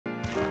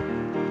Hello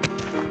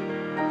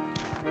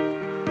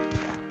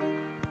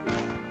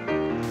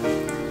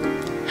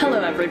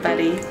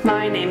everybody,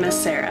 my name is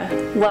Sarah.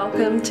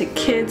 Welcome to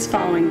Kids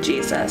Following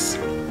Jesus.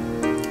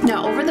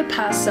 Now, over the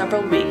past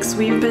several weeks,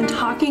 we've been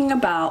talking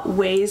about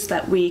ways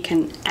that we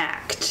can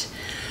act,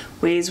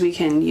 ways we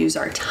can use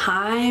our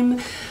time,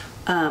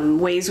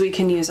 ways we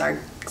can use our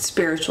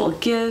spiritual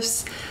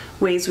gifts,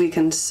 ways we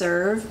can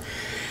serve.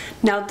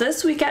 Now,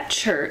 this week at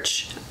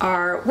church,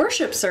 our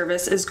worship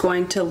service is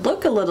going to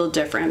look a little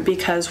different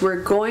because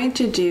we're going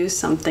to do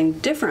something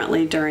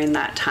differently during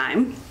that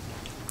time.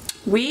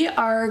 We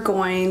are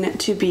going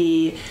to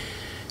be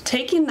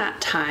taking that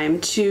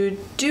time to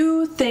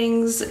do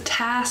things,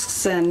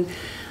 tasks and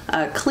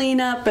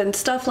cleanup and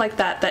stuff like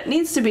that that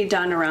needs to be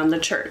done around the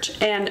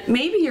church. And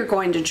maybe you're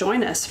going to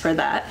join us for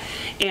that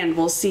and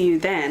we'll see you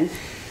then.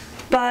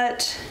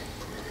 But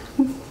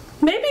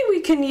maybe we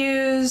can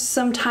use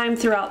some time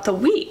throughout the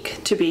week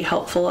to be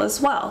helpful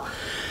as well.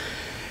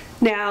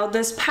 Now,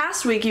 this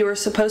past week you were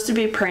supposed to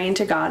be praying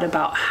to God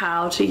about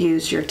how to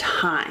use your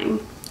time.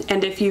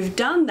 And if you've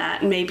done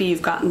that, maybe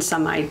you've gotten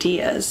some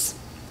ideas.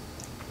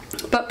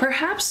 But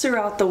perhaps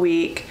throughout the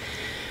week,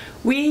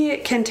 we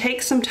can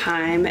take some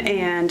time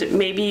and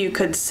maybe you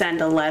could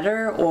send a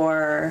letter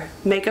or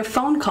make a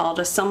phone call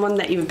to someone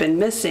that you've been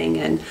missing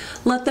and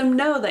let them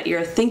know that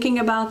you're thinking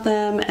about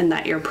them and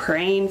that you're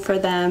praying for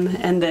them,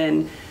 and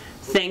then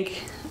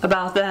think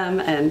about them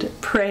and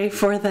pray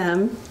for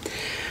them.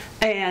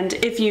 And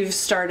if you've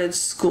started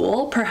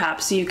school,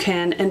 perhaps you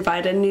can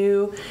invite a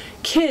new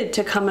kid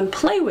to come and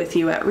play with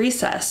you at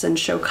recess and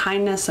show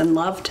kindness and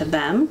love to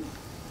them.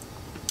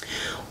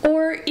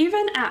 Or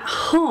even at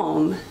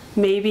home,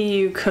 maybe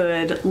you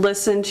could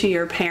listen to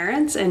your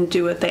parents and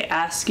do what they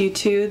ask you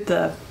to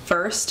the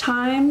first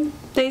time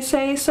they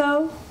say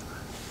so.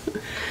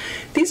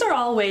 These are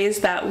all ways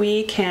that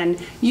we can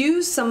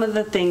use some of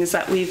the things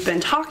that we've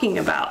been talking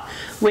about,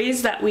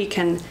 ways that we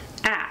can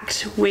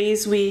act,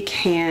 ways we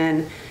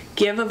can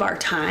give of our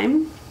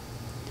time,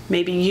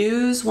 maybe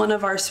use one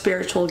of our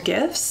spiritual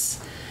gifts,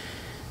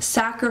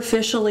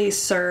 sacrificially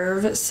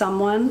serve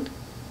someone.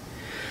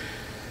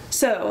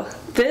 So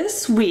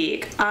this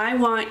week, I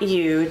want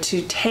you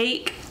to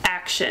take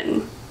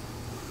action.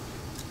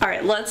 All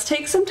right, let's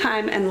take some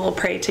time and we'll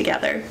pray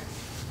together.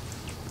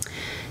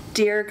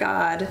 Dear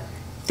God,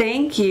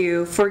 thank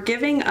you for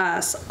giving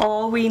us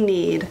all we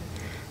need.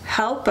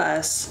 Help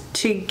us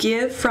to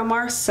give from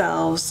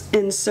ourselves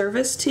in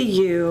service to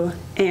you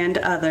and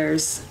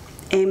others.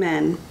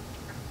 Amen.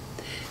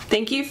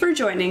 Thank you for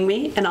joining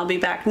me, and I'll be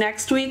back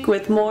next week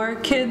with more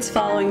Kids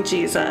Following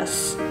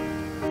Jesus.